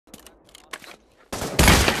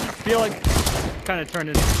feel like kind of turned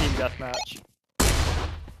into team deathmatch.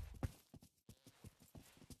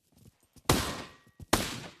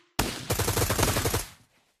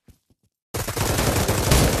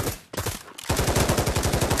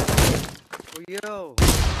 Yo.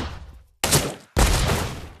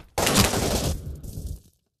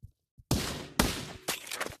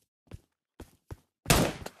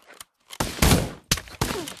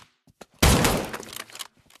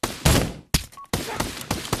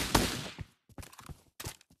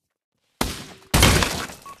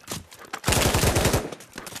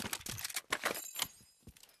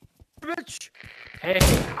 Hey,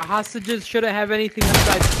 hostages shouldn't have anything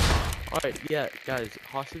besides. Alright, yeah, guys,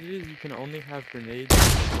 hostages, you can only have grenades and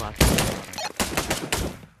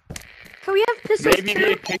flashlights. Can we have pistols Maybe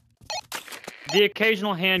too? the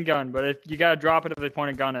occasional handgun, but you gotta drop it if they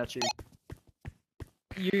point a gun at you.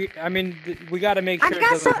 I mean, we gotta make sure I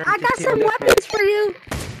got some deathmatch. weapons for you.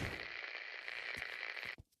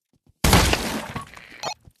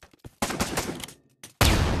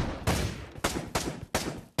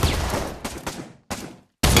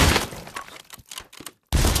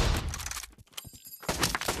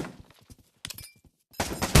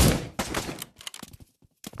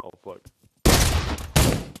 Oh, fuck.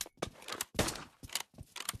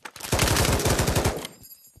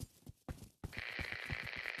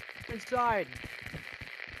 Inside.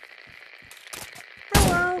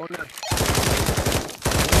 Hello. Oh, no.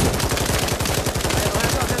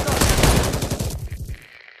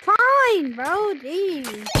 Fine, bro.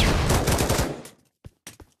 Jeez.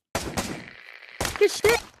 Good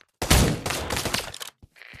shit.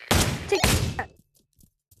 Take that.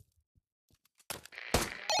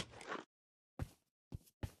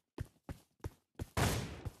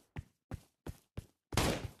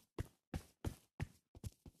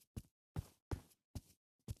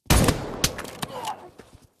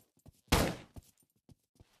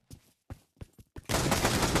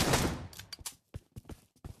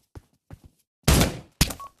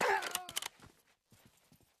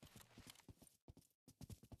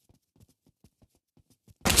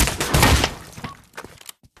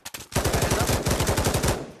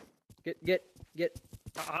 Get.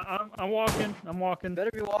 I'm walking. I'm walking.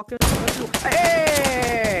 Better be walking.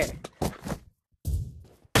 Hey!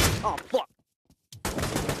 Oh, fuck.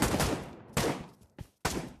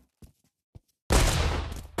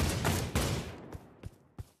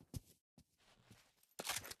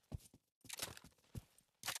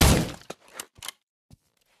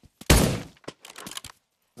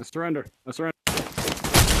 I surrender. I surrender.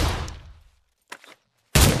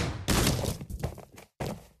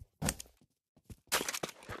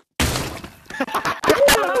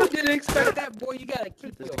 I didn't expect that, boy. You gotta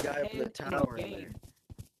keep There's your a guy up in the hands in tower in game. there.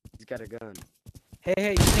 He's got a gun.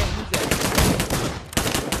 Hey, you can't use that.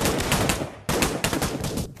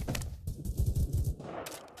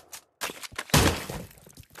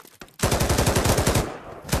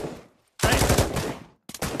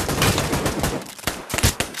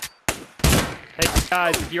 Hey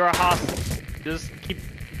guys, if you're a hostage, just keep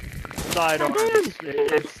sidearms.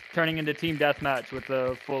 It's turning into team deathmatch with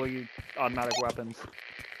the fully automatic weapons.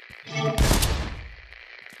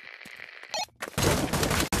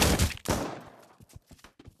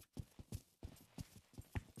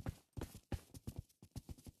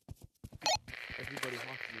 Everybody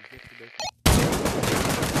hostages, get to base.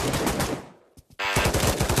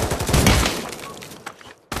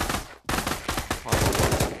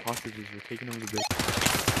 Hostages, we're taking over the base.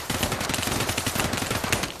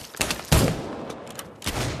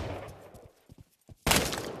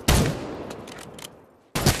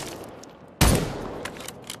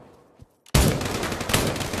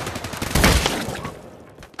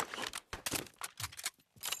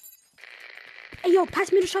 Hey, yo,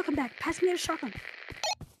 pass me the shotgun back. Pass me the shotgun.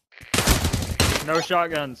 No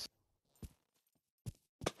shotguns.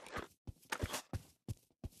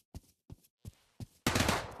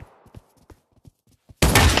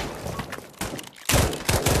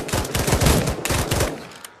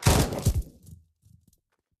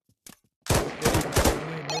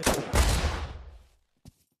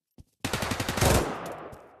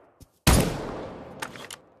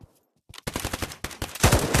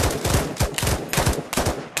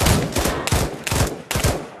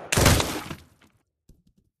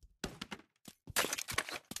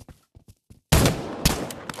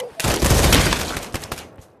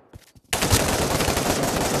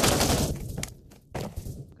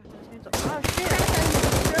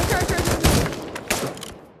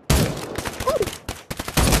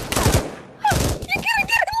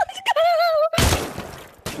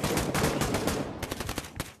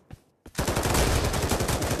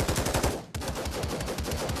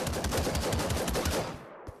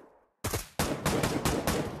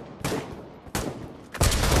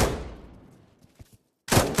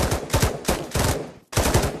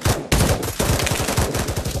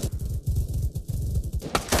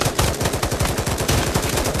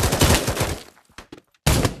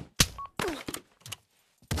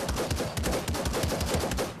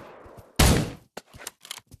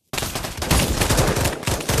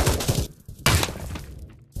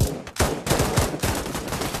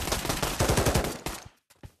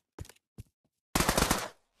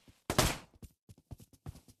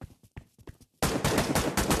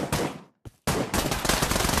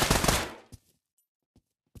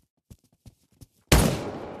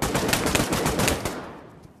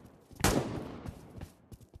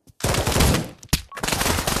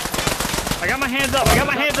 got my hands up. I got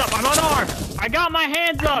my hands up. I'm unarmed. I got my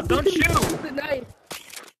hands up. Don't shoot. The knife.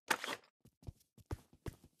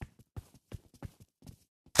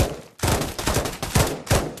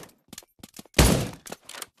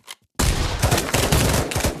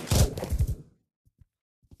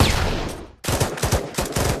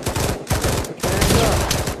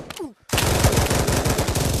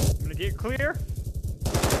 I'm gonna get clear.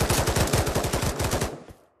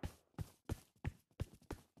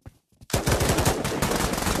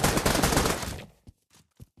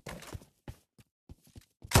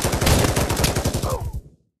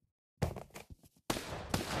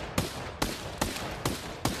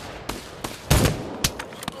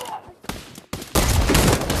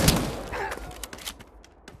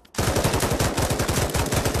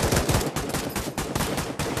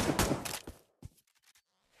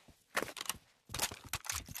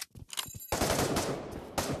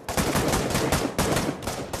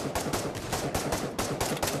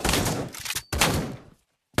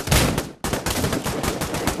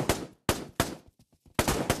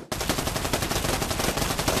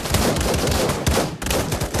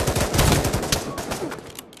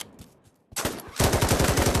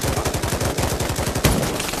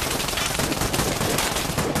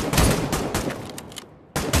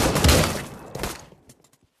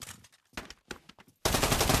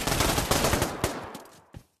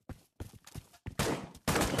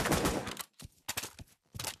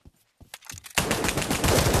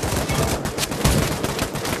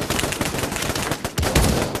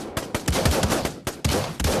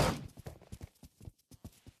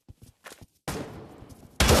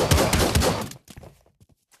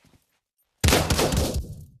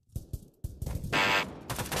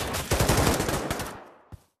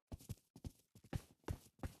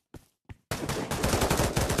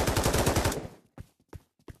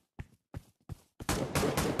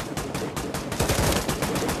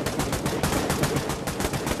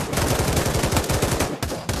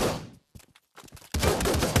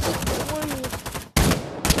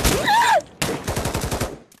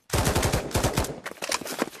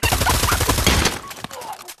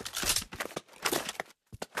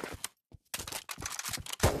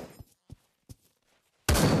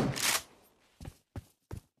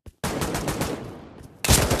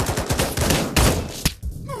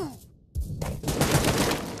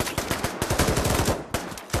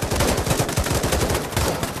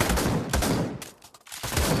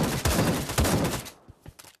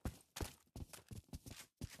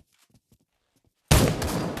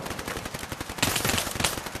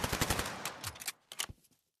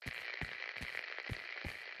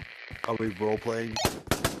 Are we role playing?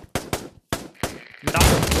 No.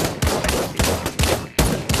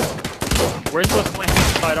 We're supposed to play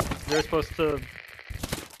side up. They're supposed to.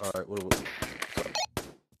 Alright, what do we...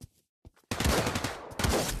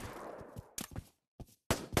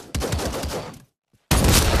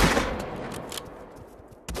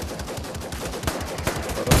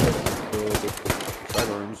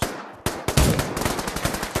 Sidearms.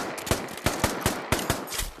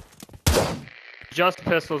 Just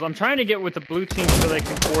pistols. I'm trying to get with the blue team so they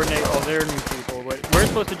can coordinate all their new people. But we're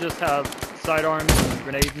supposed to just have sidearms and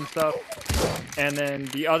grenades and stuff. And then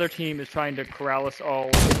the other team is trying to corral us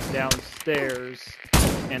all downstairs.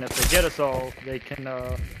 And if they get us all, they can,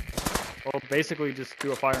 well, basically just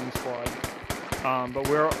do a firing squad. But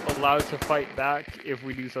we're allowed to fight back if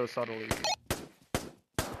we do so subtly.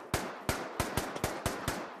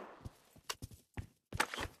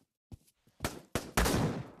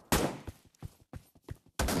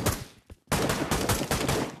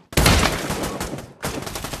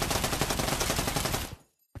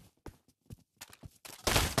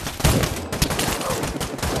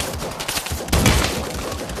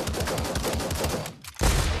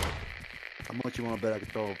 How much you want to bet I can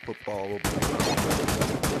throw a football over?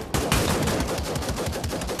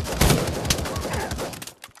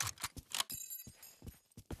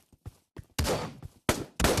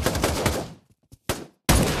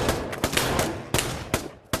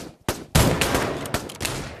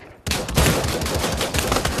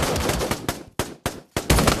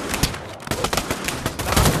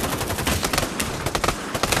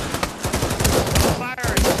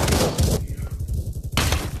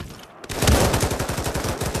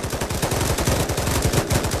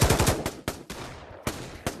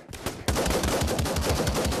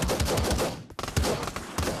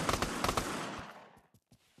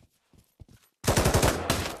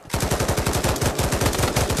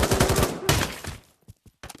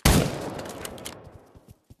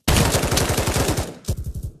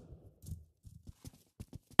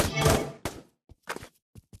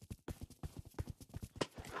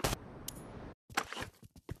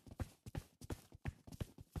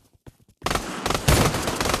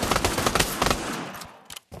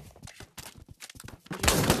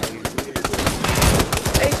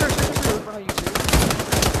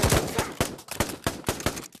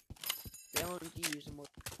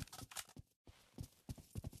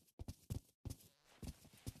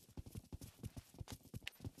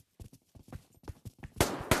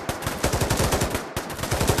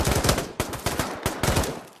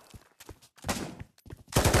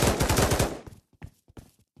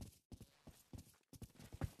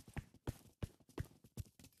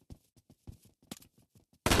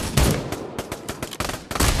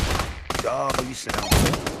 Oh, you sound.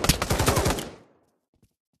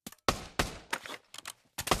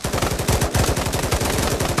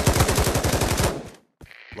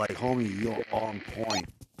 Like, homie, you're on point.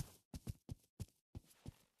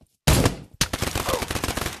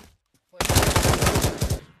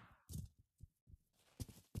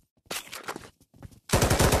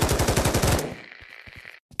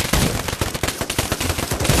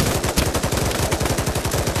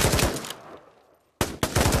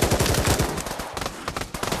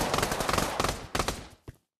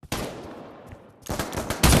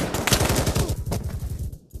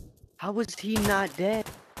 How was he not dead?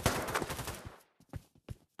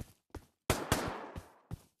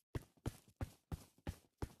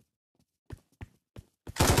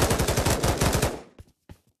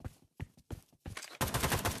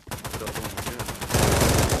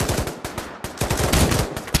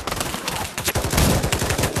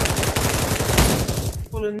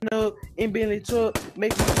 Pulling up in Bentley truck,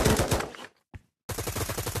 making.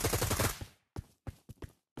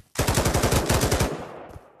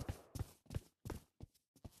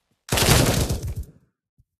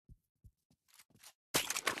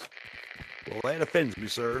 Well, that offends me,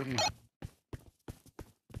 sir.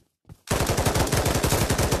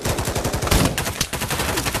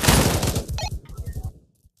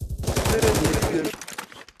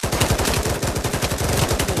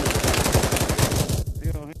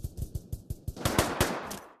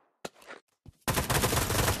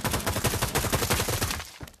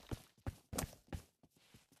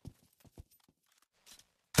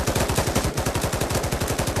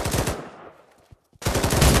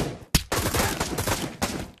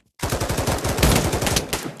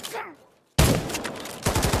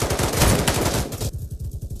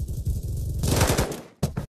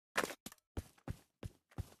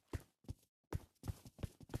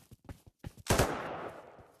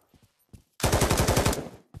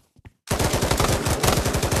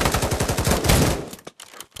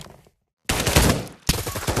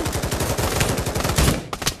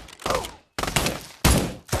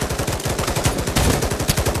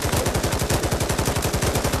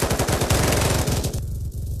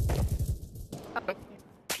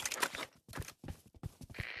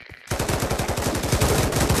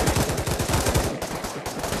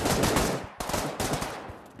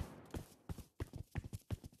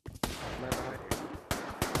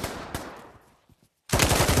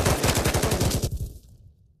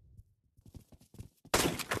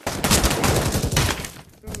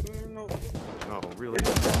 No, really.